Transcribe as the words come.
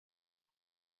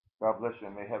God bless you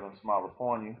and may heaven smile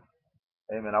upon you.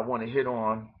 Amen. I want to hit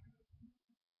on,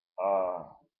 uh,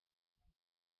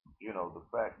 the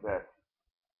fact that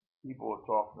people are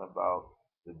talking about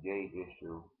the gay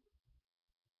issue,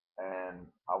 and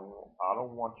I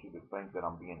don't want you to think that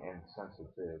I'm being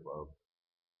insensitive of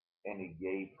any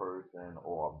gay person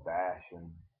or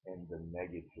bashing in the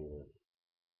negative.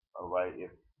 All right,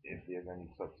 if there's any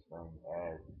such thing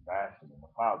as bashing in the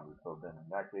positive, so then in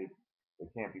that case, it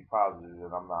can't be positive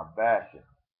that I'm not bashing.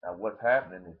 Now, what's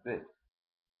happening is this: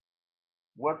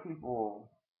 what people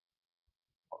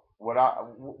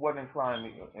what inclined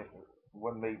me,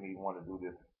 what made me want to do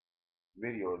this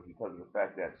video is because of the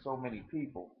fact that so many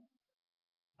people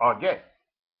are gay,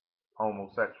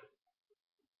 homosexual,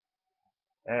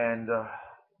 and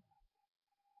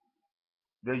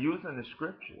they're using the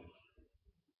scriptures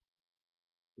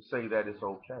to say that it's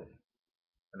okay,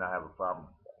 and I have a problem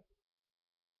with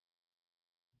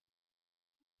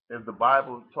that. If the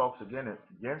Bible talks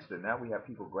against it, now we have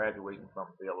people graduating from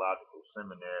theological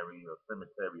seminary or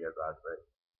cemetery, as I say,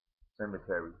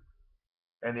 cemetery,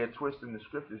 and they're twisting the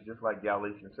scriptures just like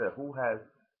Galatians said. Who has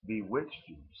bewitched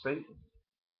you? Satan.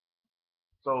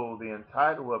 So the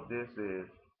title of this is,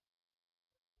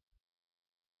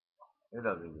 it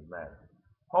doesn't even matter.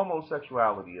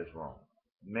 Homosexuality is wrong.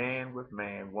 Man with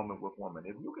man, woman with woman.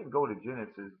 If you can go to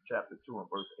Genesis chapter 2 and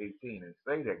verse 18 and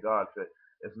say that God said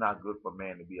it's not good for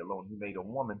man to be alone, he made a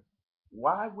woman,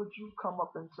 why would you come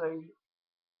up and say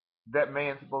that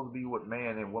man's supposed to be with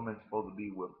man and woman's supposed to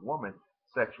be with woman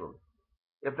sexually?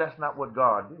 If that's not what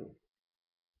God did,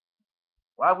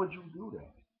 why would you do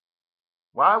that?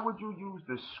 Why would you use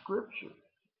the scripture?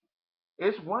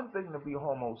 It's one thing to be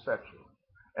homosexual.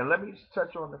 And let me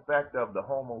touch on the fact of the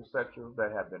homosexuals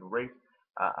that have been raped.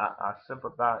 I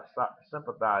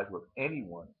sympathize with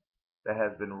anyone that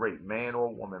has been raped, man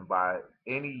or woman, by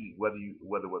any, whether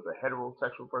it was a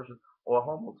heterosexual person or a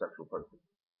homosexual person.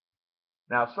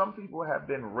 Now, some people have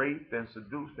been raped and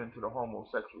seduced into the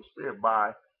homosexual spirit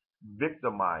by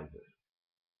victimizers.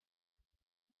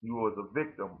 You was a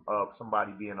victim of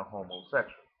somebody being a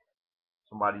homosexual.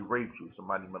 Somebody raped you.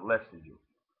 Somebody molested you.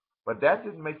 But that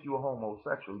didn't make you a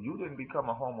homosexual. You didn't become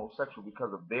a homosexual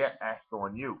because of their act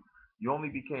on you. You only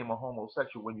became a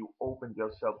homosexual when you opened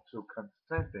yourself to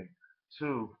consenting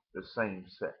to the same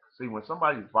sex. See, when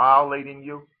somebody's violating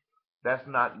you, that's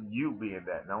not you being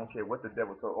that. And I don't care what the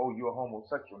devil told. Oh, you're a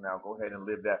homosexual now. Go ahead and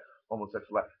live that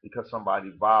homosexual life because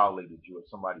somebody violated you or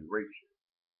somebody raped you.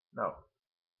 No.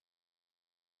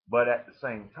 But at the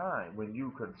same time, when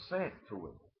you consent to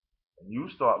it and you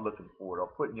start looking for it or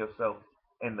putting yourself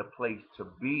in the place to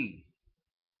be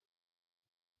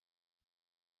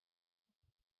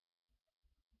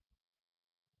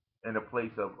in a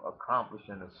place of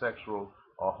accomplishing a sexual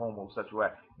or homosexual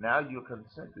act, now you're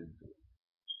consenting to it.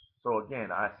 So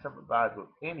again, I sympathize with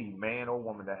any man or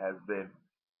woman that has been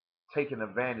taken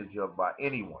advantage of by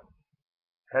anyone,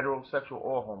 heterosexual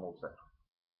or homosexual.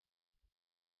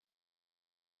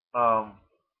 Um,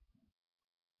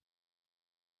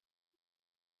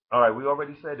 all right, we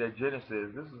already said that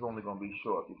Genesis. This is only going to be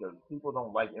short because people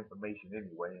don't like information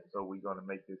anyway, and so we're going to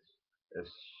make this as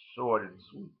short and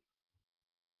sweet,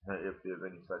 if there's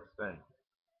any such thing.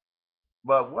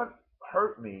 But what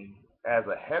hurt me as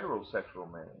a heterosexual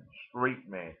man, straight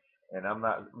man, and I'm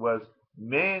not, was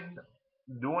men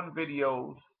doing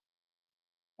videos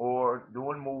or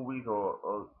doing movies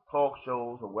or talk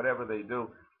shows or whatever they do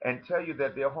and tell you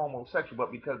that they're homosexual,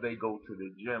 but because they go to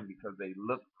the gym, because they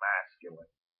look masculine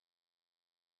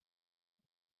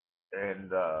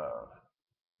and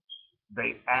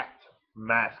they act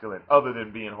masculine other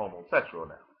than being homosexual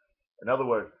now. In other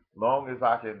words, long as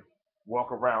I can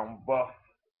walk around buff,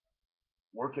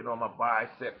 working on my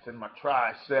biceps and my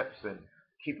triceps and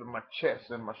keeping my chest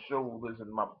and my shoulders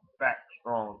and my back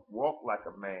strong, walk like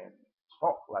a man,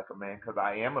 talk like a man, because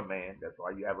I am a man. That's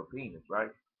why you have a penis,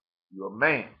 right? You're a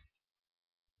man.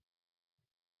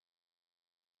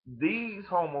 These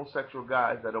homosexual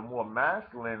guys that are more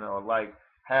masculine are like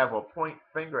have a point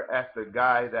finger at the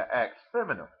guy that acts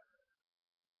feminine.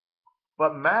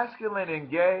 But masculine and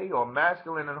gay or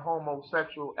masculine and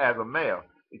homosexual as a male,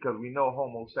 because we know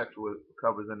homosexual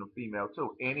covers in the female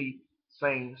too. Any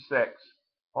same sex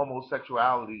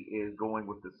homosexuality is going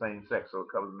with the same sex, so it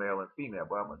covers male and female.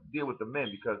 But I'm gonna deal with the men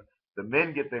because the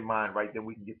men get their mind right, then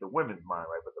we can get the women's mind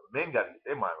right. But the men got to get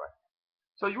their mind right.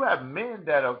 So you have men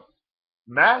that are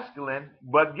masculine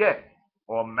but gay,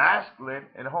 or masculine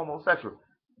and homosexual.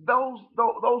 Those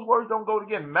words don't go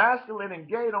together. Masculine and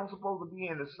gay don't supposed to be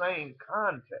in the same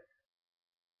context.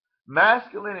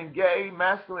 Masculine and gay,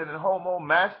 masculine and homo,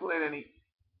 masculine and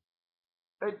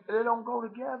they don't go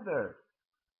together.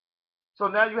 So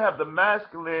now you have the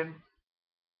masculine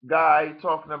guy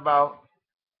talking about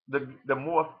the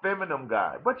more feminine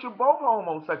guy. But you're both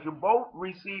homosexual, both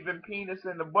receiving penis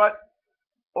in the butt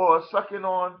or sucking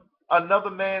on another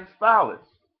man's phallus.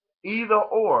 Either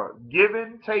or,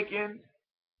 giving, taking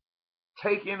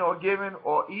or giving,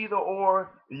 or either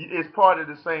or is part of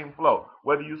the same flow.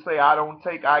 Whether you say I don't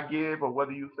take, I give, or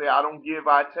whether you say I don't give,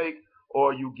 I take,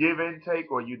 or you give and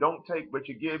take, or you don't take but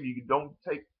you give, you don't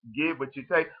take, give but you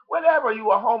take. Whenever you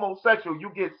are homosexual,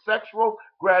 you get sexual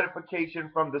gratification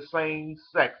from the same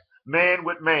sex, man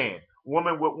with man,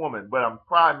 woman with woman. But I'm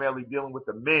primarily dealing with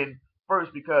the men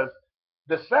first because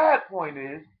the sad point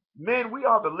is, men, we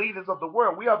are the leaders of the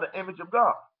world. We are the image of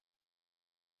God.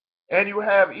 And you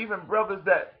have even brothers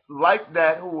that like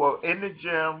that who are in the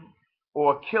gym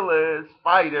or killers,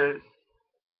 fighters,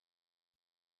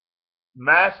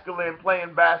 masculine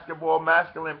playing basketball,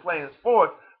 masculine playing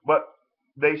sports, but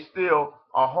they still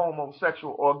are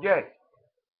homosexual or gay.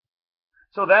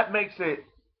 So that makes it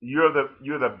you're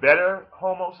the better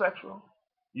homosexual,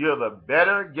 you're the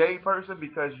better gay person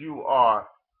because you are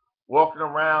walking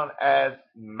around as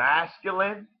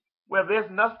masculine. Well,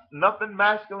 there's nothing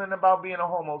masculine about being a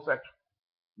homosexual.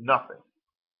 Nothing.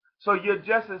 So you're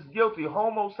just as guilty.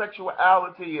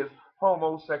 Homosexuality is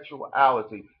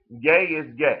homosexuality. Gay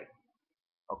is gay.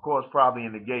 Of course, probably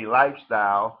in the gay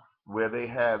lifestyle where they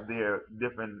have their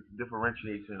different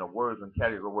differentiation of words and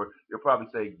category words, you'll probably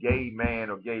say gay man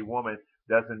or gay woman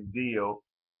doesn't deal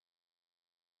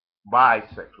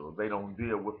bisexual. They don't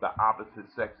deal with the opposite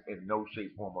sex in no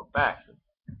shape, form, or fashion.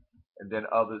 And then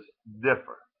others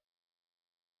differ.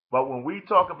 But when we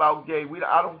talk about gay,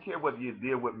 I don't care whether you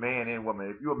deal with man and woman.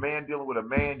 If you're a man dealing with a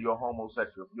man, you're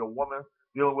homosexual. If you're a woman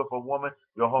dealing with a woman,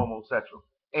 you're homosexual.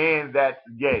 And that's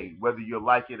gay, whether you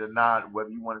like it or not, whether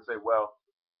you want to say, well,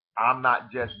 I'm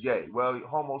not just gay. Well,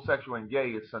 homosexual and gay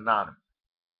is synonymous,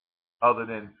 other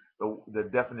than the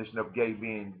definition of gay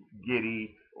being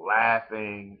giddy,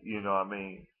 laughing, you know what I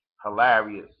mean,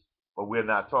 hilarious. But we're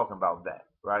not talking about that,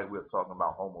 right? We're talking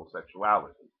about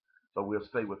homosexuality. So we'll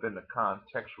stay within the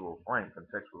contextual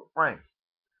frame.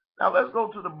 Now let's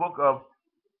go to the book of,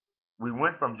 we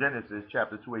went from Genesis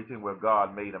chapter 2:18 where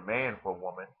God made a man for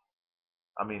woman.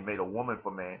 Made a woman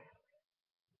for man.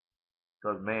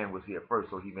 Because man was here first,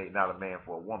 so he made not a man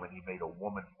for a woman, he made a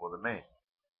woman for the man.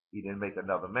 He didn't make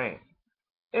another man.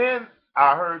 And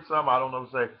I heard some, I don't know,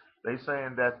 they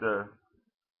saying that the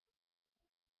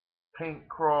Pink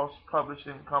Cross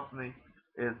Publishing Company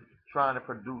is trying to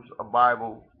produce a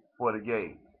Bible for the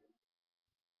gays,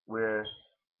 where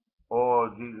all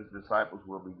Jesus' disciples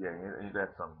will be gay. Ain't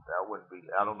that something? That wouldn't be,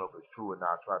 I don't know if it's true or not.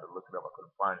 I tried to look it up, I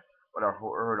couldn't find it. But I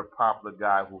heard a popular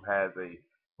guy who has a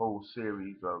whole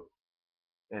series of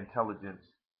intelligence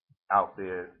out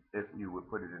there, if you would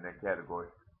put it in that category.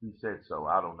 He said so.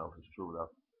 I don't know if it's true though.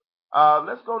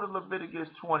 Let's go to Leviticus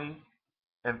 20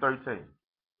 and 13.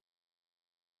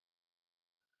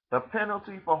 The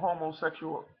penalty for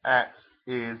homosexual acts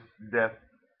is death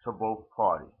to both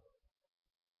parties.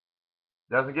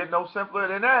 Doesn't get no simpler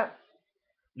than that.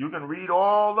 You can read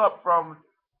all up from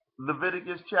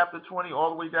Leviticus chapter 20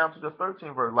 all the way down to the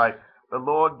 13th verse. Like the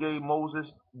Lord gave Moses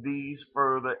these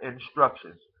further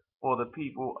instructions for the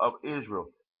people of Israel.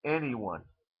 Anyone,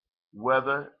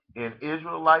 whether an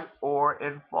Israelite or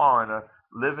a foreigner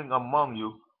living among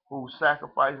you, who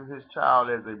sacrifices his child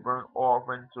as a burnt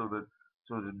offering to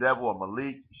the devil or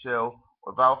Malik, shall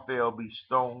without fail be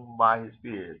stoned by his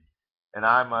peers. And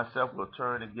I myself will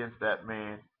turn against that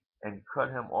man and cut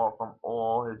him off from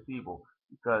all his people,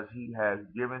 because he has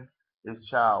given his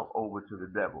child over to the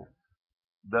devil,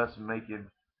 thus making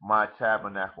my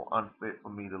tabernacle unfit for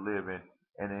me to live in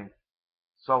and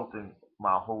insulting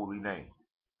my holy name.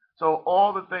 So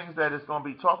all the things that it's going to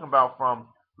be talking about from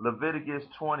Leviticus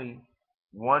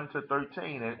 21 to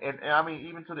 13, and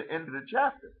even to the end of the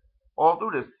chapter, all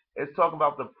through this, it's talking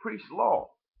about the priest law,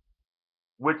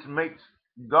 which makes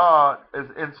God is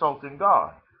insulting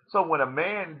God. So when a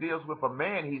man deals with a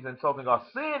man, he's insulting God.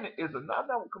 Sin is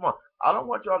no, come on. I don't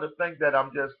want y'all to think that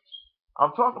I'm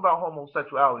talking about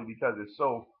homosexuality because it's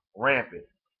so rampant.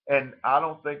 And I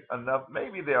don't think enough,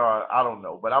 maybe there are, I don't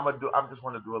know, but I just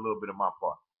want to do a little bit of my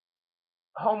part.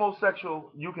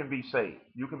 Homosexual, you can be saved.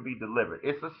 You can be delivered.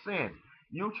 It's a sin.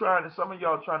 Some of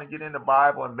y'all trying to get in the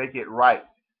Bible and make it right.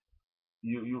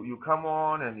 You come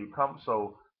on and you come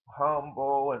so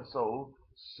humble and so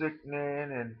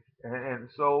sickening and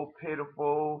so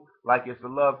pitiful, like it's the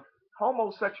love.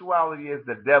 Homosexuality is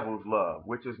the devil's love,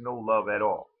 which is no love at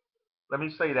all. Let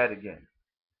me say that again.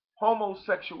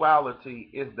 Homosexuality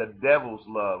is the devil's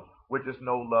love, which is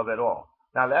no love at all.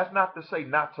 Now, that's not to say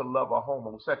not to love a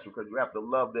homosexual, because you have to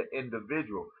love the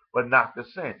individual, but not the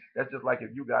sin. That's just like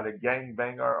if you got a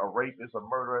gangbanger, a rapist, a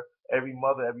murderer, every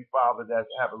mother, every father that's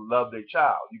have to love their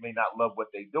child. You may not love what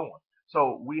they're doing.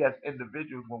 So we as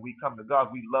individuals, when we come to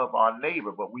God, we love our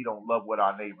neighbor, but we don't love what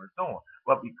our neighbor is doing.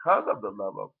 But because of the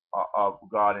love of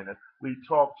God in us, we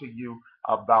talk to you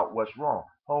about what's wrong.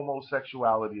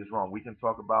 Homosexuality is wrong. We can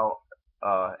talk about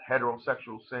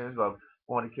heterosexual sins of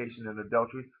fornication and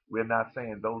adultery. We're not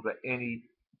saying those are any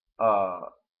uh,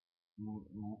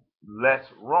 less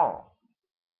wrong.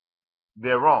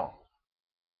 They're wrong.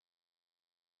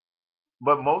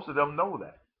 But most of them know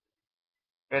that.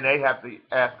 And they have to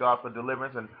ask God for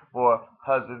deliverance and for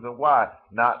husbands and wives,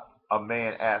 not a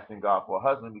man asking God for a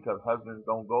husband, because husbands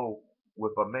don't go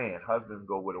with a man. Husbands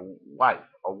go with a wife,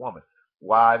 a woman.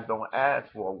 Wives don't ask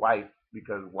for a wife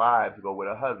because wives go with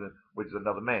a husband, which is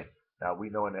another man. Now we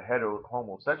know in the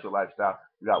homosexual lifestyle,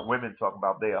 you got women talking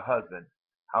about their husband.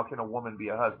 How can a woman be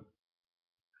a husband?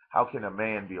 How can a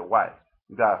man be a wife?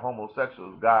 You got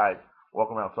homosexuals, guys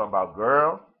walking around talking about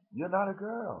girl. You're not a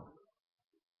girl.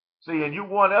 See, and you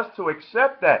want us to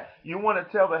accept that. You want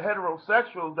to tell the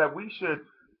heterosexuals that we should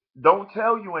don't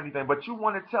tell you anything, but you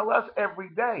want to tell us every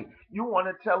day. You want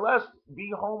to tell us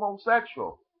be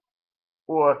homosexual.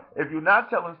 Or if you're not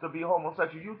telling us to be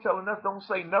homosexual, you telling us don't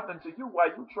say nothing to you while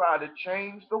you try to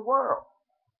change the world.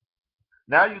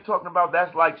 Now you're talking about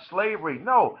that's like slavery.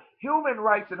 No, human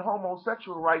rights and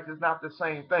homosexual rights is not the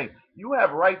same thing. You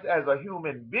have rights as a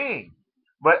human being,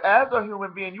 but as a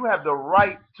human being, you have the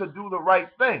right to do the right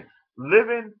thing.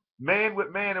 Living man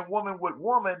with man and woman with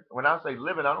woman. When I say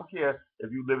living, I don't care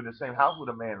if you live in the same house with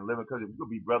a man and living, because you could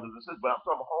be brothers and sisters. But I'm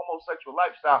talking about homosexual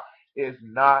lifestyle is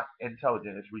not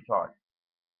intelligent. It's retarded.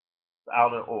 It's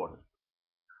out of order.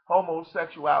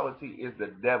 Homosexuality is the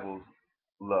devil's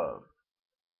love.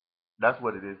 That's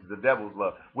what it is. The devil's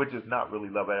love, which is not really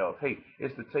love at all. It's hate.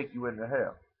 It's to take you into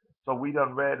hell. So we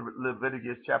done read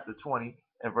Leviticus chapter 20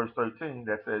 and verse 13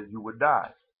 that says you would die.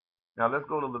 Now let's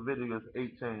go to Leviticus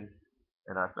 18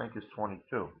 and I think it's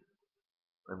 22.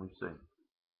 Let me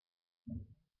see.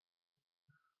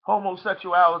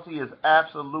 Homosexuality is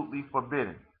absolutely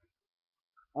forbidden,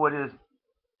 for it is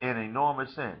an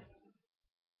enormous sin.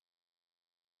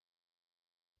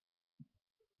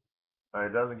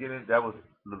 It doesn't get in. That was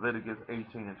Leviticus 18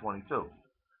 and 22.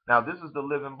 Now this is the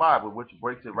Living Bible, which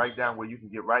breaks it right down where you can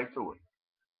get right to it.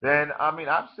 Then I mean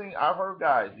I've heard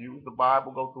guys use the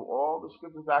Bible, go through all the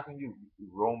scriptures I can use.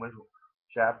 Romans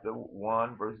chapter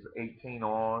 1 verses 18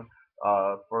 on,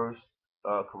 first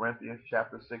Corinthians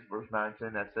chapter 6 verse 9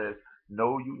 10 that says,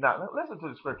 "Know you not." Listen to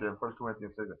the scripture in First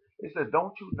Corinthians 6. It says,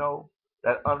 "Don't you know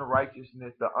that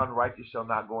the unrighteous shall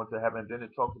not go into heaven?" Then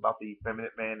it talks about the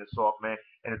effeminate man, the soft man,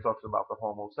 and it talks about the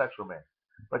homosexual man.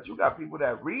 But you got people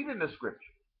that read in the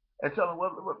scripture and tell them,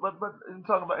 and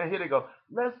talking about, and here they go.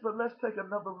 Let's take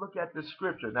another look at the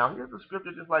scripture. Now here's the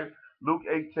scripture, just like Luke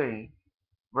 18,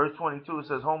 verse 22. It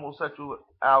says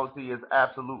homosexuality is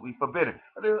absolutely forbidden.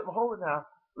 But hold it now.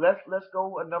 Let's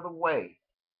go another way.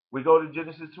 We go to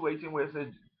Genesis 2:18 where it says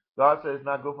God says it's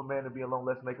not good for man to be alone.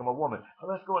 Let's make him a woman.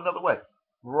 But let's go another way.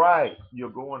 Right, you're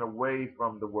going away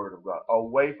from the word of God,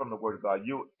 away from the word of God.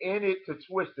 You're in it to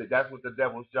twist it. That's what the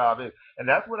devil's job is, and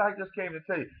that's what I just came to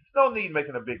tell you. There's no need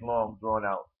making a big, long, drawn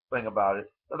out thing about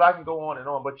it, because I can go on and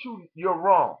on. But you're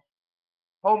wrong.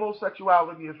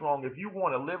 Homosexuality is wrong. If you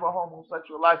want to live a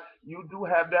homosexual life, you do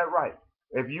have that right.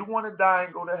 If you want to die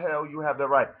and go to hell, you have that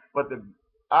right. But the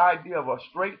idea of a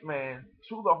straight man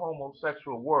to the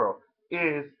homosexual world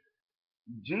is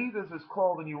Jesus is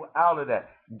calling you out of that.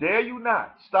 Dare you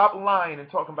not stop lying and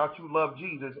talking about you love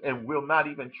Jesus and will not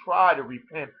even try to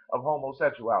repent of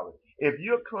homosexuality. If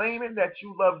you're claiming that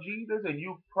you love Jesus and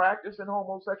you practicing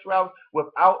homosexuality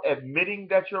without admitting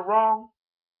that you're wrong,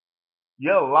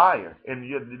 you're a liar and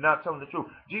you're not telling the truth.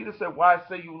 Jesus said, "Why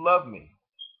say you love me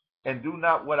and do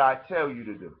not what I tell you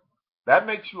to do?" That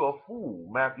makes you a fool.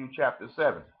 Matthew chapter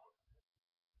 7.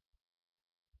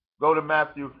 Go to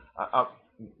Matthew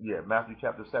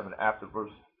chapter 7 after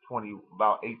verse 20,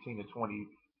 about 18 to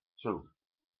 22.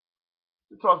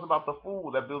 It talks about the fool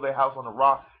that build their house on the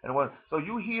rock and when. So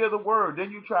you hear the word,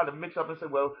 then you try to mix up and say,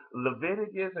 well,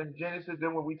 Leviticus and Genesis.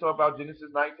 Then when we talk about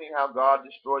Genesis 19, how God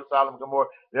destroyed Sodom and Gomorrah,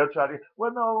 they'll try to.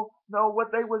 Well, no.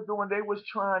 What they was doing, they was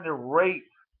trying to rape.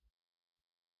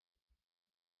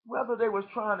 Whether they was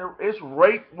trying to, it's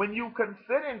rape when you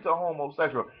consent into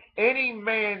homosexual. Any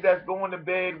man that's going to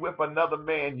bed with another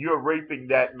man, you're raping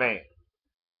that man.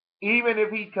 Even if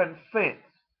he consents,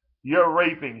 you're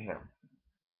raping him.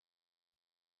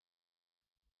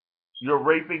 You're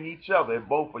raping each other if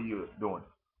both of you are doing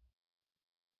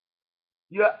it.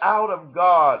 You're out of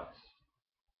God's.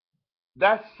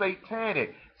 That's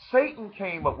satanic. Satan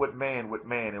came up with man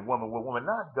and woman with woman,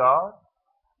 not God.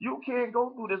 You can't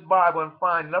go through this Bible and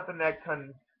find nothing that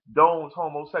condones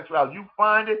homosexuality. You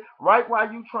find it right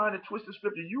while you trying to twist the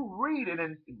scripture. You read it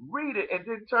and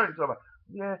then turn to it.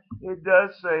 Yeah, it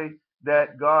does say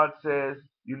that God says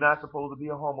you're not supposed to be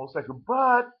a homosexual,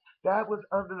 but that was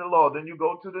under the law. Then you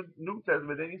go to the New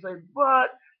Testament, then you say,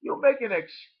 but you're making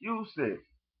excuses.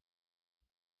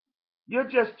 You're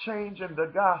just changing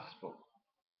the gospel.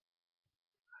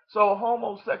 So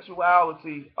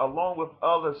homosexuality, along with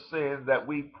other sins that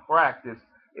we practice,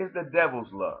 is the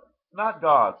devil's love, not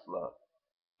God's love.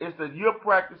 It's that you're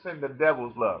practicing the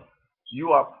devil's love.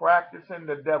 You are practicing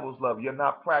the devil's love. You're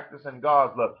not practicing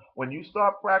God's love. When you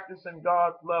start practicing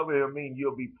God's love, it'll mean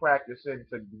you'll be practicing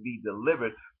to be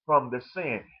delivered from the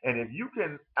sin. And if you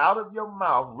can, out of your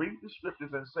mouth, read the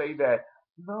scriptures and say that,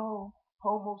 no,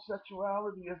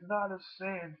 homosexuality is not a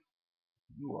sin,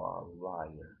 you are a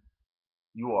liar.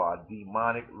 You are a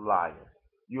demonic liar.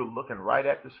 You're looking right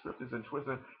at the scriptures and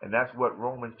twisting, and that's what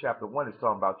Romans chapter 1 is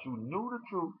talking about. You knew the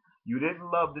truth, you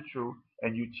didn't love the truth,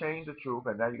 and you changed the truth,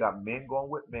 and now you got men going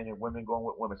with men and women going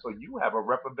with women. So you have a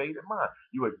reprobated mind.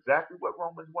 You exactly what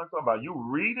Romans 1 is talking about. You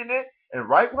reading it, and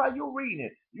right while you're reading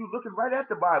it, you looking right at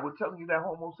the Bible telling you that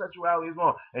homosexuality is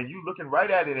wrong, and you looking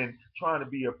right at it and trying to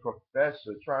be a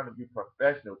professor, trying to be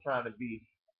professional, trying to be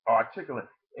articulate.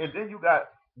 And then you got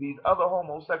these other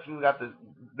homosexuals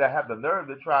that have the nerve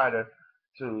to try to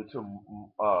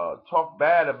talk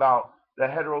bad about the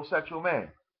heterosexual man.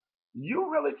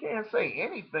 You really can't say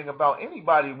anything about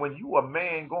anybody when you a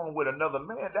man going with another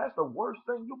man. That's the worst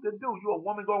thing you can do. You a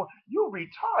woman going, you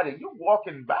retarded. You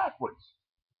walking backwards.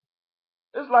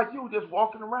 It's like you just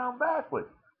walking around backwards.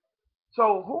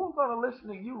 So who's gonna listen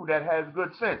to you that has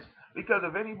good sense? Because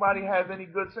if anybody has any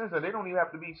good sense, and they don't even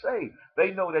have to be saved,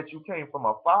 they know that you came from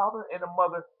a father and a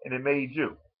mother, and it made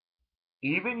you.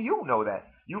 Even you know that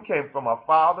you came from a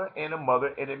father and a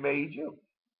mother, and it made you.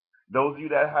 Those of you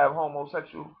that have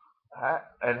homosexual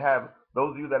and have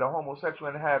those of you that are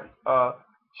homosexual and have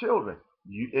children,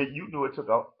 you knew it took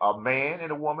a man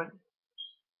and a woman.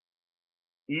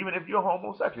 Even if you're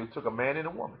homosexual, it took a man and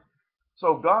a woman.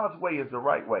 So God's way is the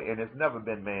right way, and it's never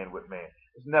been man with man.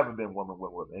 It's never been woman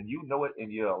with woman. And you know it,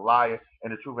 and you're a liar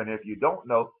and the truth. And if you don't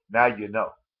know, now you know.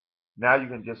 Now you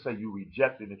can just say you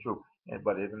rejected the truth.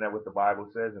 But isn't that what the Bible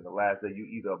says? In the last day, you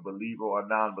either a believer or a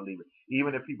non-believer.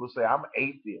 Even if people say, I'm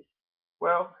atheist.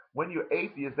 Well, when you're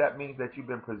atheist, that means that you've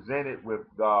been presented with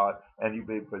God and you've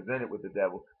been presented with the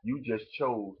devil. You just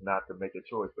chose not to make a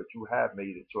choice, but you have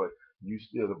made a choice. You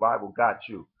still, the Bible got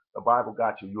you. The Bible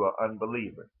got you. You are an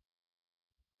unbeliever.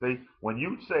 See, when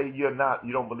you say you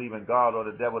don't believe in God or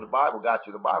the devil, the Bible got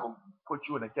you. The Bible put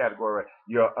you in a category.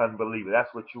 You're an unbeliever.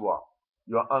 That's what you are.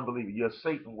 You're an unbeliever. You're a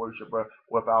Satan worshiper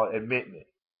without admitting it.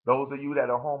 Those of you that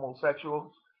are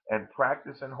homosexuals and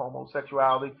practicing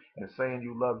homosexuality and saying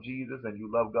you love Jesus and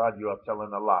you love God, you are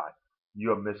telling a lie.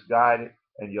 You're misguided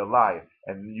and you're lying.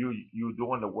 And you're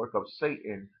doing the work of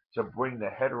Satan to bring the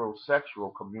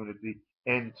heterosexual community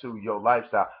into your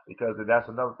lifestyle. Because that's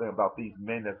another thing about these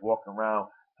men that's walking around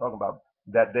talking about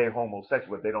that they're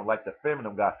homosexual, but they don't like the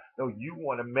feminine guy. No, you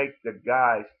want to make the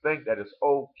guys think that it's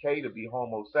okay to be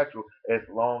homosexual as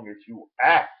long as you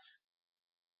act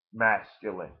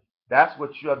masculine. That's what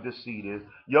your deceit is.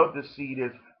 Your deceit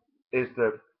is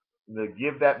to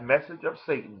give that message of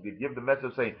Satan, to give the message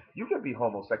of saying you can be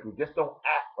homosexual, just don't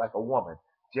act like a woman,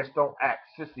 just don't act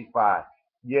sissified.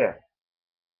 Yeah,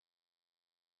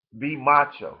 be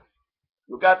macho.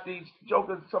 You got these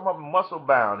jokers, some of them muscle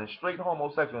bound and straight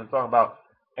homosexual and talking about,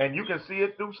 and you can see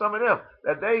it through some of them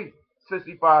that they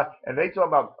sissified and they talk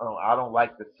about, oh, I don't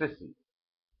like the sissy.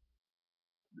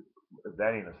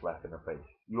 That ain't a slap in the face.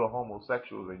 You're a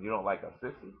homosexual and you don't like a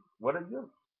sissy. What are you?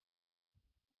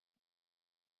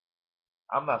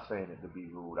 I'm not saying it to be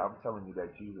rude. I'm telling you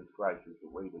that Jesus Christ is the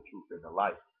way, the truth, and the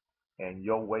life. And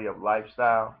your way of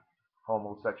lifestyle,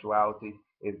 homosexuality,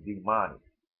 is demonic.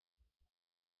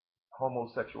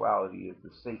 Homosexuality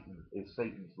is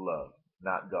Satan's love,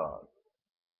 not God.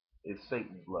 It's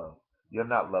Satan's love. You're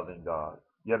not loving God.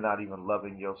 You're not even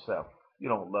loving yourself. You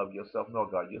don't love yourself nor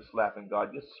God. You're slapping God.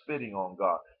 You're spitting on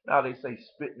God. Now they say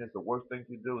spitting is the worst thing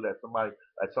to do.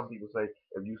 Like some people say,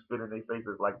 if you spit in their face,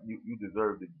 it's like you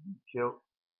deserve to be killed.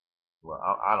 Well,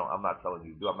 I don't. I'm not telling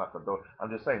you to do. I'm not gonna do it.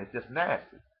 I'm just saying it's just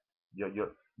nasty.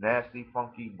 Your nasty,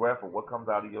 funky breath or what comes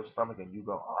out of your stomach, and you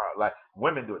go like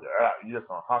women do it. You just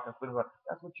gonna hawk and spit.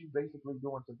 That's what you basically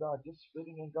doing to God. Just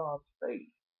spitting in God's face.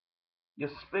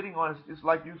 You're spitting on. It's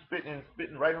like you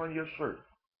spitting right on your shirt.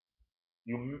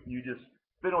 You just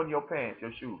spit on your pants,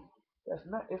 your shoes.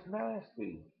 It's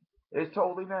nasty. It's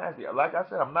totally nasty. Like I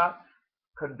said, I'm not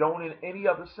condoning any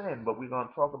other sin, but we're gonna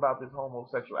talk about this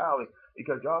homosexuality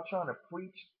because y'all trying to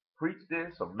preach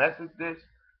this or message this,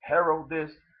 herald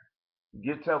this,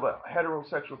 tell the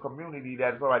heterosexual community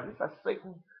that it's all right. This is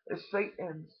Satan. It's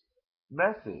Satan's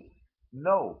message.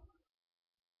 No,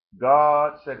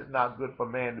 God said it's not good for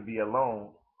man to be alone,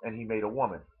 and He made a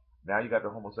woman. Now you got the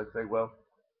homosexual say, well,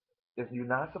 if you're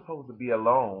not supposed to be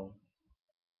alone,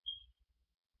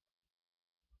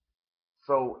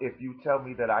 so if you tell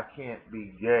me that I can't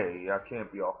be gay, I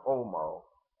can't be a homo,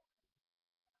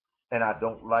 and I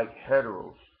don't like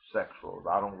heterosexuals,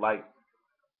 I don't like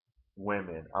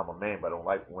women. I'm a man, but I don't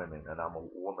like women, and I'm a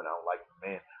woman. I don't like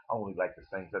men. I only like the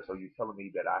same sex. So you're telling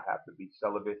me that I have to be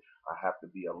celibate? I have to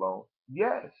be alone?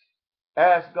 Yes.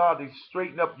 Ask God to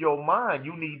straighten up your mind.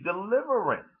 You need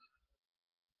deliverance.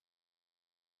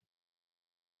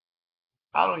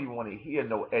 I don't even want to hear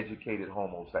no educated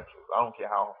homosexuals. I don't care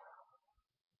how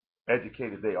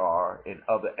educated they are in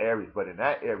other areas, but in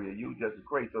that area, you just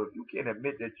great. So if you can't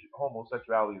admit that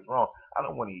homosexuality is wrong, I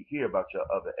don't want to hear about your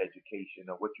other education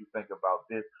or what you think about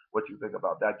this, what you think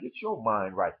about that. Get your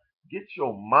mind right. Get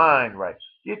your mind right.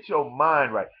 Get your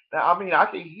mind right. Now, I mean, I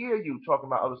can hear you talking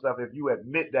about other stuff if you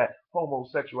admit that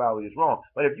homosexuality is wrong.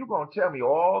 But if you're going to tell me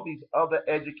all these other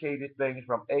educated things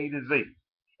from A to Z,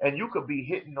 and you could be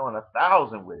hitting on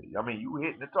 1,000 with it, I mean, you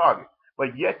hitting the target.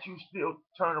 But yet you still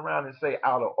turn around and say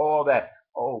out of all that,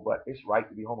 oh, but it's right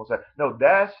to be homosexual. No,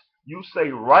 that's you say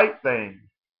right thing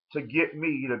to get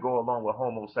me to go along with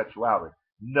homosexuality.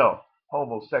 No,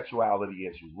 homosexuality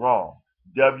is wrong.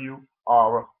 WRONG.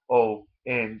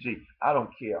 I don't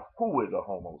care who is a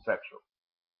homosexual.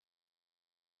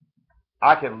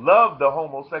 I can love the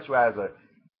homosexual as a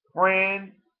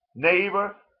friend,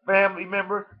 neighbor, family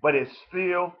member, but it's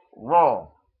still wrong.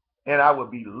 And I would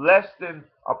be less than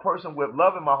a person with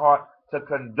love in my heart to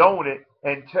condone it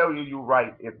and tell you you're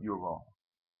right if you're wrong.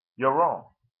 You're wrong.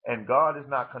 And God is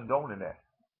not condoning that.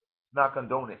 Not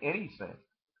condoning any sin.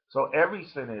 So every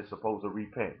sinner is supposed to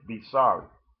repent, be sorry.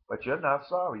 But you're not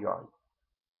sorry, are you?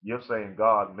 You're saying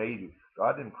God made you.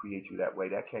 God didn't create you that way.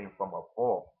 That came from a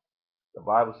fall. The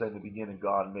Bible said in the beginning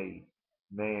God made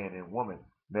man and woman,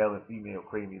 male and female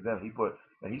created them.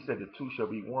 And he said the two shall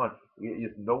be one.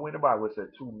 It's nowhere in the Bible it said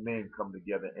two men come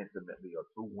together intimately or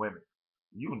two women.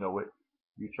 You know it.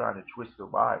 You're trying to twist the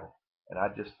Bible. And I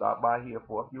just stopped by here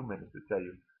for a few minutes to tell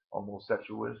you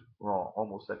homosexual is wrong.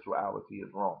 Homosexuality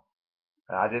is wrong.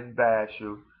 And I didn't bash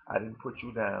you. I didn't put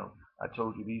you down. I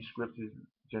told you these scriptures,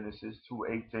 Genesis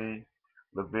 2:18,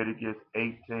 Leviticus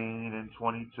 18 and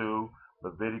 22,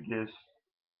 Leviticus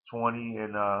 20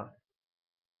 and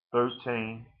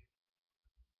 13.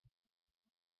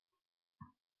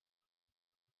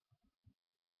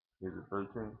 Is it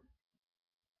 13?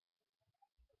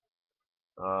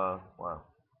 Wow.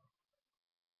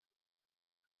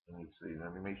 Let me see.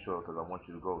 Let me make sure because I want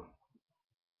you to go.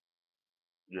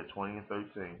 Yeah, 20 and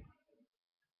 13.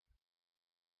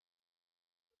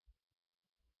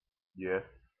 Yeah.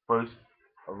 First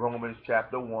Romans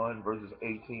chapter 1, verses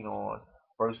 18 on.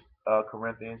 First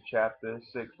Corinthians chapter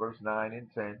 6, verse 9 and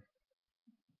 10.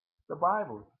 The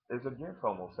Bible is against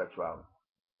homosexuality.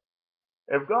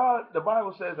 If God, the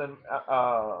Bible says in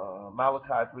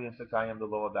Malachi 3 and 6, I am the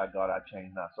Lord thy God, I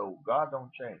change not. So God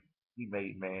don't change. He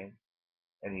made man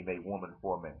and he made woman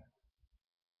for man.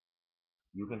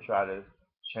 You can try to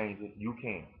change it. You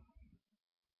can.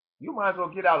 You might as well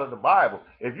get out of the Bible.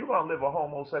 If you're going to live a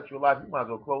homosexual life, you might as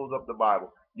well close up the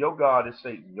Bible. Your God is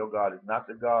Satan. Your God is not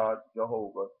the God,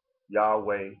 Jehovah,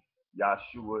 Yahweh,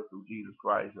 Yahshua, through Jesus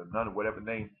Christ, or none of whatever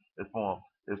name is for him.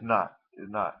 It's not.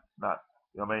 It's not. It's not.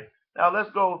 You know what I mean? Now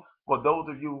let's go for those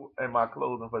of you in my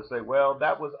closing for say, well,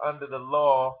 that was under the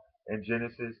law in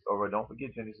Genesis, or don't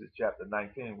forget Genesis chapter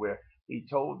 19, where he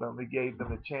told them, he gave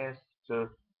them a chance to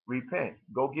repent.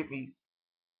 Go get me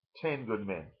 10 good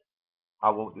men. I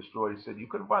won't destroy the city. You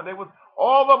couldn't find. They was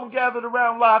all of them gathered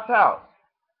around Lot's house.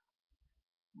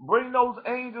 Bring those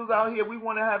angels out here. We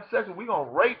want to have sex. We're going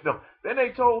to rape them. Then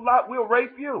they told Lot, we'll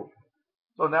rape you.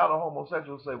 So now the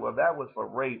homosexuals say, well, that was for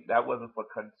rape. That wasn't for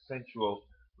consensual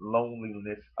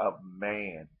loneliness of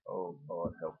man. Oh,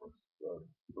 Lord, help us.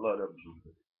 Blood of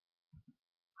Jesus.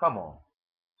 Come on.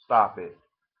 Stop it.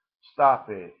 Stop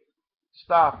it.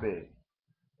 Stop it.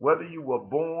 Whether you were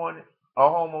born a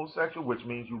homosexual, which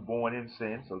means you're born in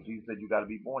sin, so Jesus said you got to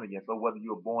be born again. So whether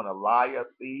you're born a liar, a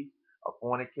thief, a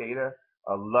fornicator,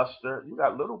 a luster, you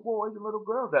got little boys and little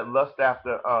girls that lust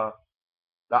after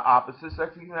the opposite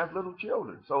sex, even as little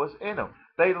children. So it's in them.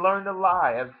 They learn to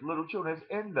lie as little children. It's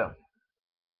in them.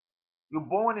 You're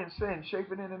born in sin,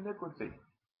 shaping in iniquity.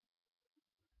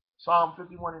 Psalm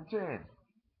 51 and 10.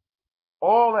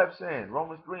 All have sinned.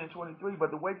 Romans 3 and 23.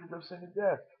 But the wages of sin is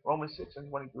death. Romans 6 and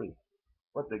 23.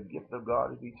 But the gift of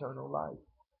God is eternal life.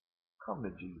 Come to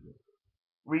Jesus.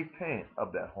 Repent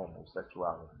of that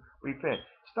homosexuality. Repent.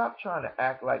 Stop trying to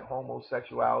act like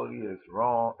homosexuality is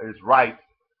wrong, is right.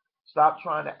 Stop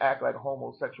trying to act like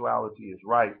homosexuality is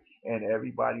right and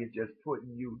everybody is just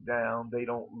putting you down. They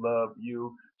don't love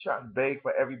you. Try and beg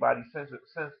for everybody's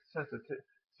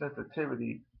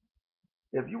sensitivity.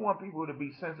 If you want people to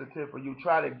be sensitive for you,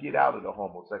 try to get out of the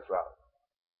homosexuality.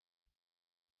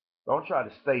 Don't try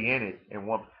to stay in it and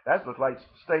want. That's just like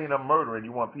staying a murderer and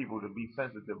you want people to be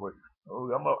sensitive.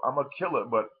 Oh, I'm a killer,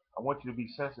 but I want you to be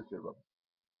sensitive.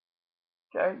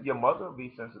 Okay, your mother will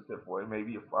be sensitive for it,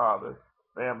 maybe your father,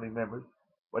 family members.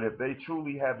 But if they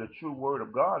truly have the true word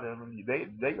of God in them,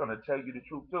 they're gonna tell you the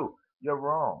truth too. You're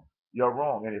wrong. You're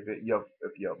wrong. And if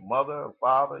your mother, or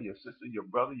father, your sister, your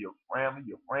brother, your family,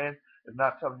 your friend is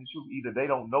not telling you the truth, either they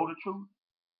don't know the truth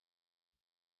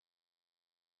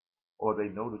or they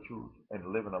know the truth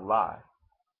and live in a lie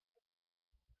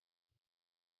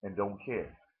and don't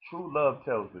care. True love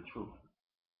tells the truth.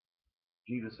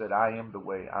 Jesus said, I am the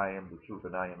way, I am the truth,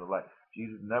 and I am the life.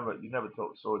 You never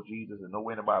saw Jesus and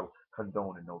nowhere in the Bible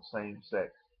condoning no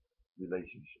same-sex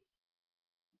relationship.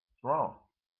 It's wrong.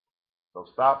 So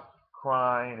stop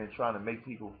crying and trying to make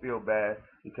people feel bad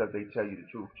because they tell you the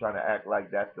truth, trying to act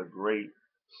like that's a great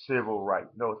civil right.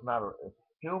 No, it's not a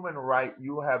human right.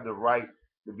 You have the right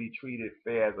to be treated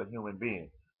fair as a human being.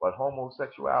 But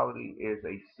homosexuality is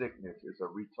a sickness. It's a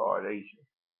retardation.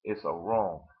 It's a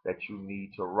wrong that you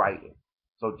need to right it.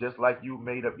 So just like you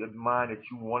made up your mind that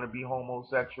you want to be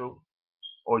homosexual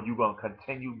or you're going to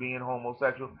continue being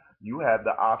homosexual, you have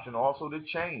the option also to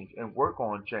change and work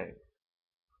on change.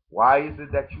 Why is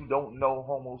it that you don't know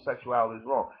homosexuality is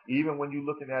wrong? Even when you're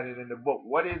looking at it in the book,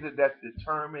 what is it that's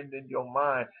determined in your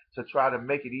mind to try to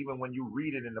make it, even when you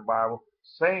read it in the Bible,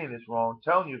 saying it's wrong,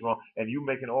 telling you it's wrong, and you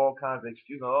making all kinds of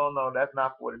excuses? Oh, no, that's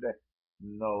not for today.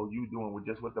 No, you doing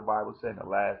just what the Bible said. In the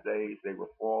last days, they will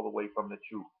fall away from the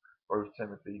truth. 1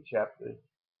 Timothy chapter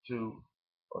 2,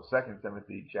 or 2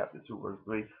 Timothy chapter 2, verse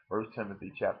 3, 1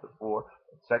 Timothy chapter 4,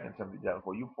 2 Timothy chapter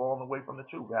 4. You falling away from the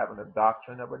truth, having a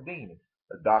doctrine of a demon.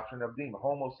 The doctrine of demon.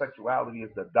 Homosexuality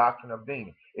is the doctrine of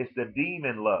demon. It's the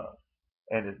demon love.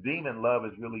 And this demon love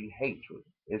is really hatred.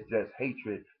 It's just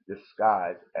hatred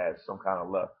disguised as some kind of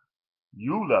love.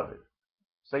 You love it.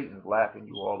 Satan's laughing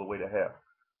you all the way to hell.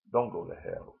 Don't go to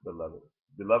hell, beloved.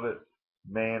 Beloved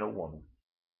man or woman,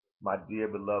 my dear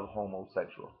beloved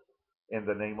homosexual, in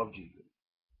the name of Jesus,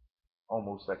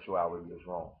 homosexuality is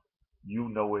wrong. You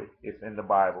know it. It's in the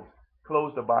Bible.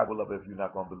 Close the Bible up if you're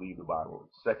not going to believe the Bible.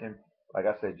 Second, like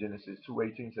I said, Genesis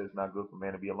 2:18 says it's not good for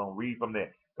man to be alone. Read from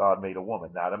there. God made a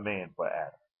woman, not a man, for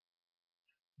Adam.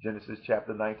 Genesis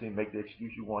chapter 19, make the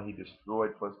excuse you want. He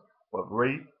destroyed for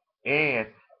rape. And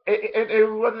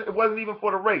it wasn't even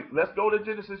for the rape. Let's go to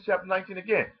Genesis chapter 19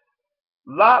 again.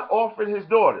 Lot offered his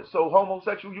daughters. So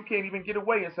homosexual, you can't even get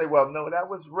away and say, well, no, that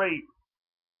was rape.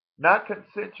 Not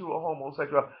consensual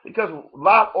homosexuality. Because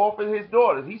Lot offered his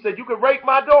daughters. He said, you can rape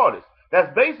my daughters.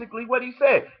 That's basically what he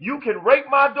said. You can rape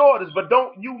my daughters, but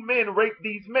don't you men rape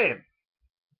these men.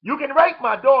 You can rape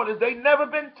my daughters. They never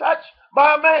been touched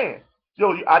by a man.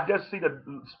 So I just see the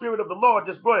Spirit of the Lord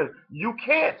just brought it. You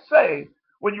can't say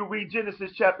when you read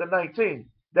Genesis chapter 19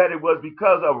 that it was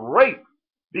because of rape.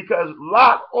 Because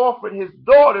Lot offered his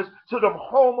daughters to them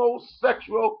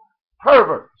homosexual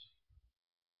perverts.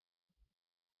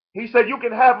 He said, you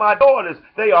can have my daughters.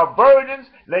 They are virgins.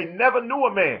 They never knew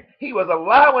a man. He was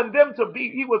allowing them to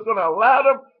be, he was going to allow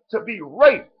them to be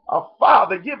raped. A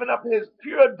father giving up his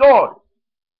pure daughter.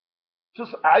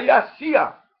 Just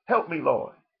Ayashia, help me,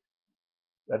 Lord.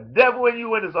 The devil in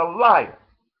you is a liar.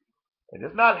 And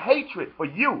it's not hatred for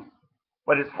you,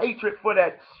 but it's hatred for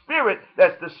that spirit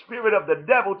that's the spirit of the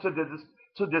devil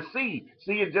to deceive.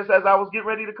 See, and just as I was getting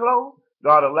ready to close,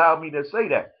 God allowed me to say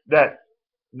that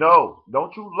no,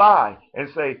 don't you lie and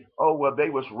say, oh, well, they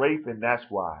was raping, that's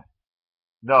why.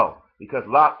 No, because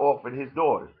Lot offered his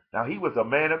daughters. Now, he was a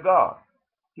man of God.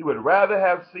 He would rather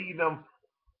have seen them,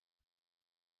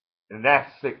 and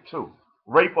that's sick too,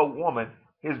 rape a woman,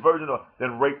 his virgin,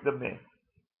 than rape the men.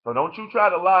 So don't you try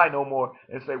to lie no more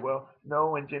and say, well,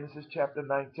 no, in Genesis chapter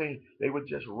 19, they were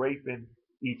just raping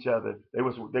each other. They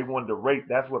wanted to rape.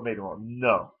 That's what made them wrong.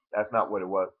 No, that's not what it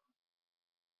was.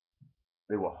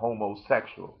 They were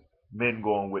homosexual, men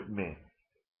going with men.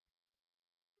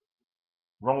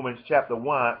 Romans chapter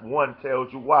 1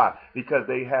 tells you why. Because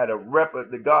they had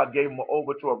God gave them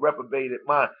over to a reprobated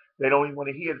mind. They don't even want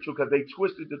to hear the truth because they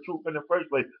twisted the truth in the first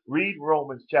place. Read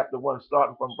Romans chapter 1,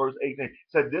 starting from verse 18. It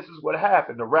said, this is what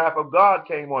happened. The wrath of God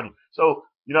came on you. So,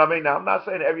 you know what I mean? Now, I'm not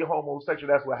saying every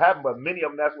homosexual that's what happened, but many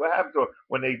of them that's what happened to them.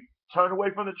 When they turn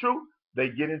away from the truth, they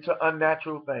get into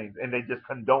unnatural things and they just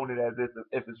condone it as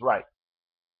if it's right.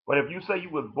 But if you say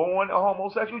you was born a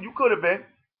homosexual, you could have been.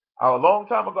 A long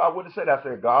time ago, I wouldn't have said that. I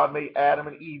said God made Adam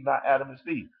and Eve, not Adam and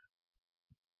Steve.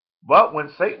 But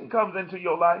when Satan comes into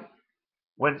your life,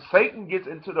 when Satan gets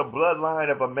into the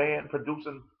bloodline of a man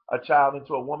producing a child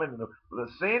into a woman, and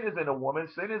the sin is in a woman,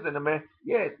 sin is in a man.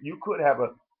 Yeah, you could have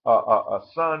a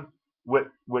son with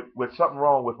something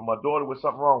wrong with him, a daughter with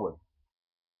something wrong with him.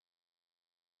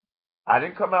 I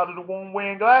didn't come out of the womb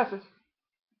wearing glasses.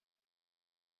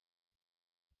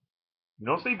 You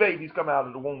don't see babies come out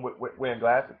of the womb wearing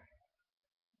glasses.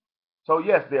 So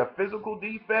yes, there are physical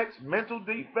defects, mental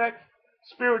defects,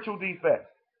 spiritual defects,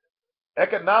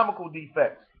 economical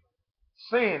defects.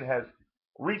 Sin has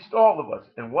reached all of us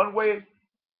in one way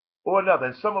or another,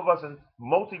 and some of us in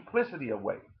multiplicity of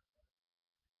ways.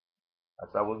 I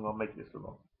said I wasn't going to make this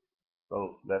alone.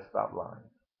 So let's stop lying.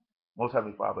 Most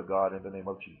Heavenly Father, God, in the name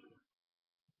of Jesus,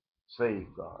 save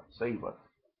God, save us,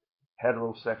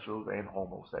 heterosexuals and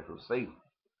homosexuals,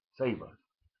 save us.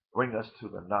 Bring us to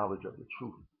the knowledge of the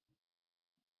truth.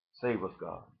 Save us,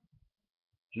 God.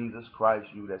 Jesus Christ,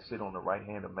 you that sit on the right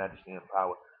hand of majesty and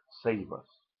power, save us.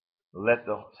 Let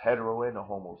the hetero and the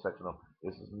homosexual know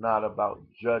this is not about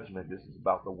judgment. This is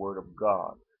about the word of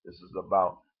God. This is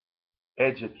about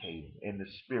educating in the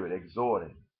spirit,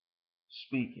 exhorting,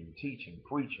 speaking, teaching,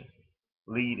 preaching,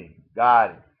 leading,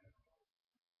 guiding.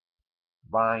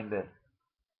 Bind the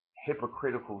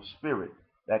hypocritical spirit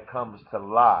that comes to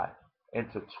lie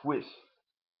and to twist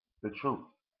the truth.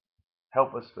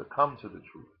 Help us to come to the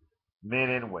truth. Men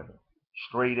and women,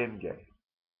 straight and gay,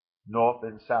 north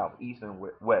and south, east and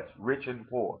west, rich and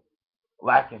poor,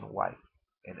 black and white,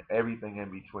 and everything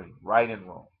in between, right and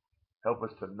wrong. Help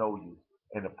us to know you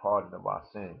in the pardon of our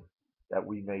sins, that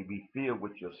we may be filled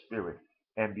with your spirit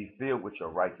and be filled with your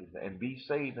righteousness and be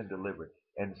saved and delivered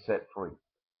and set free.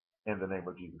 In the name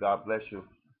of Jesus. God bless you.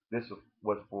 This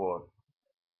was for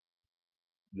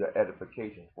your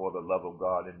edification, for the love of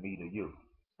God in me to you.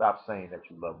 Stop saying that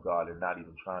you love God and not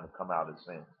even trying to come out of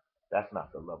sin. That's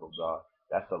not the love of God.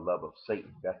 That's the love of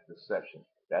Satan. That's deception.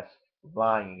 That's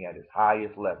lying at its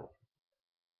highest level.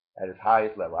 At its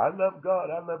highest level. I love God.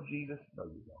 I love Jesus. No,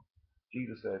 you don't.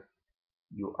 Jesus said,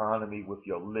 you honor me with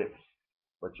your lips,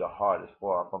 but your heart is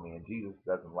far from me. And Jesus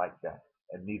doesn't like that.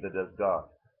 And neither does God.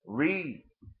 Read.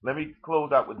 Let me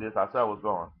close out with this. I said I was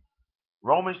going.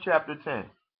 Romans chapter 10.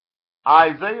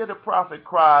 Isaiah the prophet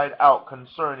cried out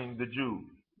concerning the Jews,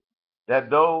 that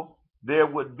though there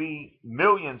would be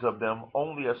millions of them,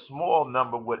 only a small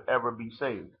number would ever be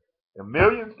saved. There are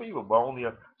millions of people, but only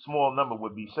a small number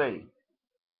would be saved.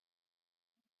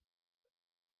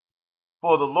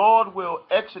 For the Lord will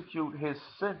execute his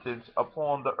sentence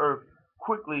upon the earth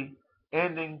quickly,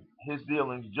 ending his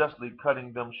dealings justly,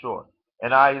 cutting them short.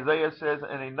 And Isaiah says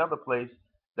in another place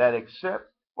that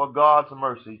except for God's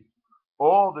mercy,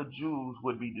 all the Jews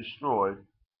would be destroyed,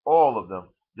 all of them,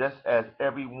 just as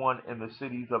everyone in the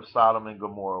cities of Sodom and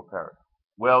Gomorrah perished.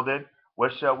 Well then,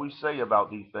 what shall we say about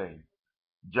these things?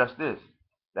 Just this,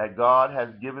 that God has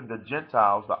given the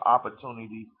Gentiles the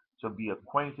opportunity to be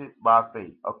acquitted by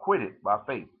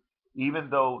faith, even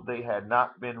though they had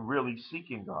not been really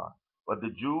seeking God. But the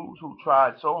Jews who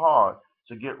tried so hard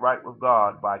to get right with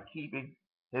God by keeping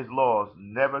his laws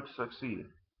never succeeded.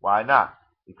 Why not?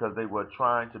 Because they were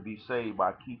trying to be saved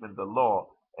by keeping the law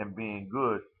and being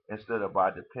good instead of by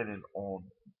depending on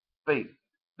faith.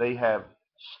 They have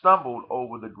stumbled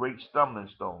over the great stumbling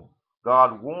stone.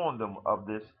 God warned them of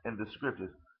this in the scriptures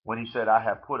when he said, I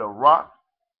have put a rock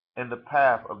in the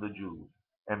path of the Jews,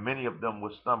 and many of them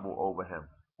will stumble over him,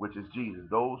 which is Jesus.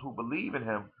 Those who believe in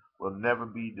him will never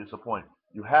be disappointed.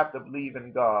 You have to believe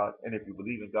in God, and if you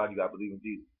believe in God, you got to believe in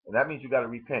Jesus. And that means you got to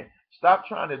repent. Stop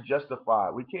trying to justify.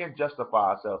 We can't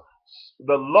justify ourselves.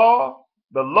 The law,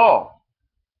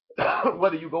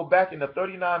 whether you go back in the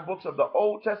 39 books of the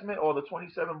Old Testament or the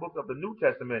 27 books of the New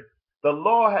Testament, the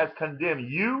law has condemned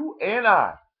you and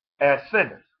I as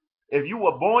sinners. If you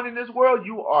were born in this world,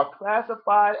 you are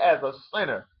classified as a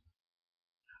sinner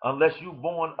unless you're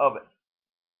born of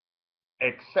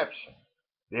exception.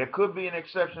 There could be an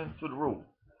exception to the rule.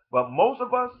 But most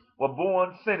of us were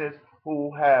born sinners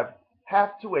who have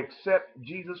to accept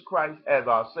Jesus Christ as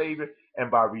our Savior,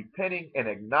 and by repenting and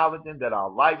acknowledging that our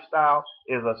lifestyle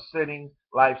is a sinning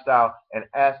lifestyle, and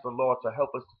ask the Lord to help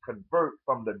us to convert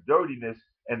from the dirtiness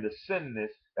and the sinness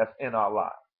that's in our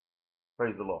lives.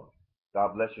 Praise the Lord.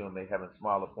 God bless you and may heaven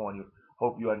smile upon you.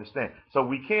 Hope you understand. So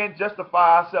we can't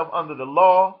justify ourselves under the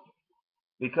law,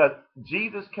 because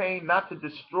Jesus came not to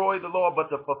destroy the law, but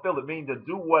to fulfill it, meaning to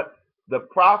do what the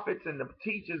prophets and the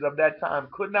teachers of that time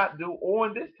could not do, or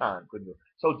in this time couldn't do.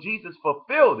 So Jesus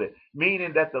fulfilled it,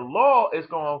 meaning that the law is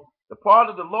going, the part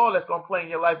of the law that's going to play in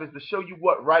your life is to show you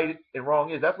what right and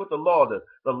wrong is. That's what the law does.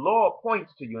 The law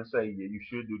points to you and say, yeah, you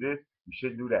should do this, you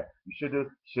shouldn't do that.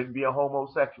 Shouldn't be a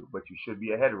homosexual, but you should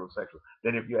be a heterosexual.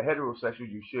 Then if you're a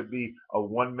heterosexual, you should be a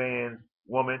one man's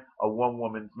woman, a one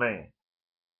woman's man,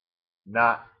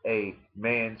 not a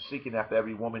man seeking after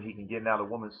every woman he can get, not a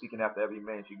woman seeking after every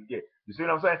man she can get. You see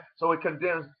what I'm saying? So it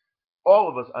condemns all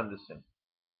of us under sin,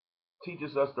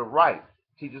 teaches us the right,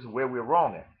 teaches where we're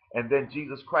wrong at. And then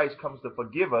Jesus Christ comes to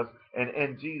forgive us, and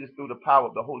in Jesus, through the power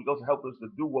of the Holy Ghost, help us to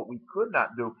do what we could not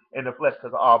do in the flesh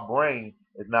because our brain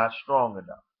is not strong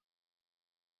enough.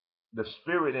 The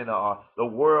spirit in the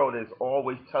world is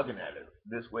always tugging at it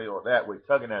this way or that way,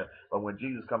 tugging at it. But when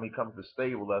Jesus comes, he comes to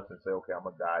stable us and say, okay, I'm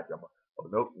going to guide you. Oh,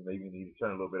 nope, maybe you need to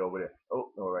turn a little bit over there.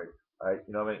 Oh, all right. All right,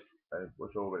 you know what I mean?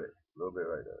 Push over there. A little bit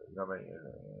right there. You know what I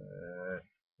mean?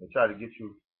 And try to get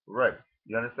you right.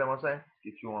 You understand what I'm saying?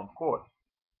 Get you on course.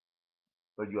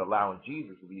 But you're allowing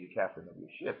Jesus to be the captain of your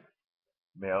ship,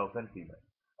 males and females.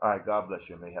 All right, God bless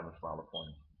you and may heaven smile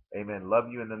upon you. Amen. Love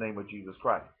you in the name of Jesus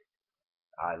Christ.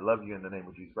 I love you in the name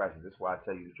of Jesus Christ. And this is why I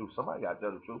tell you the truth. Somebody got to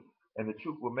tell the truth. And the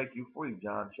truth will make you free.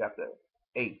 John chapter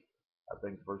 8. I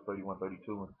think it's verse 31,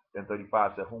 32, and then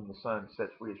 35 said, whom the Son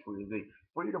sets free is free indeed.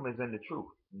 Freedom is in the truth,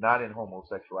 not in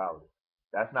homosexuality.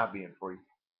 That's not being free.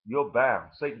 You're bound.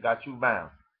 Satan got you bound.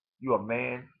 You're a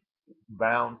man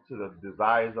bound to the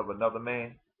desires of another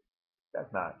man.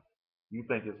 That's not. You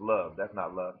think it's love. That's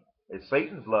not love. It's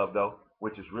Satan's love, though,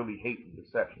 which is really hate and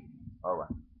deception. All right.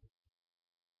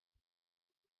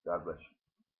 God bless you.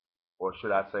 Or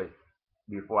should I say,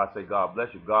 before I say God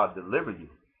bless you, God deliver you.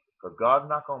 Because God's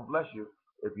not going to bless you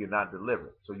if you're not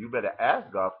delivered. So you better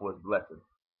ask God for his blessing.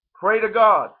 Pray to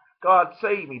God. God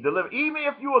save me, deliver. Even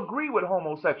if you agree with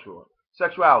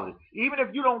sexuality, even if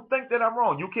you don't think that I'm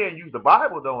wrong, you can't use the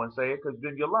Bible though and say it because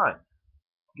then you're lying.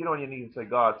 Get on your knees and say,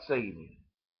 God save me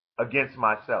against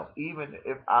myself. Even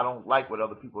if I don't like what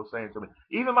other people are saying to me.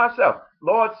 Even myself.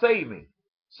 Lord, save me.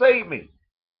 Save me.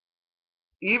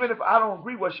 Even if I don't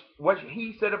agree with what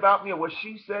he said about me or what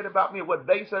she said about me or what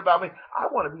they said about me, I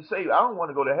want to be saved. I don't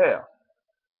want to go to hell.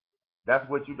 That's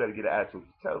what you better get an attitude.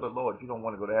 Tell the Lord you don't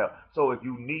want to go to hell. So if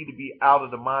you need to be out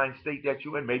of the mind state that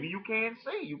you're in, maybe you can't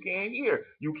see, you can't hear,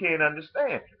 you can't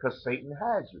understand because Satan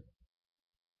has you.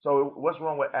 So what's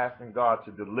wrong with asking God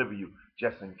to deliver you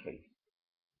just in case?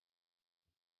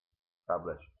 God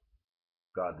bless you.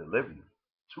 God deliver you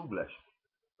to bless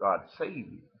you. God save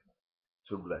you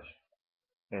to bless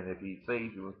you. And if he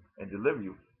saves you and deliver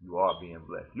you, you are being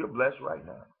blessed. You're blessed right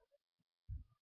now.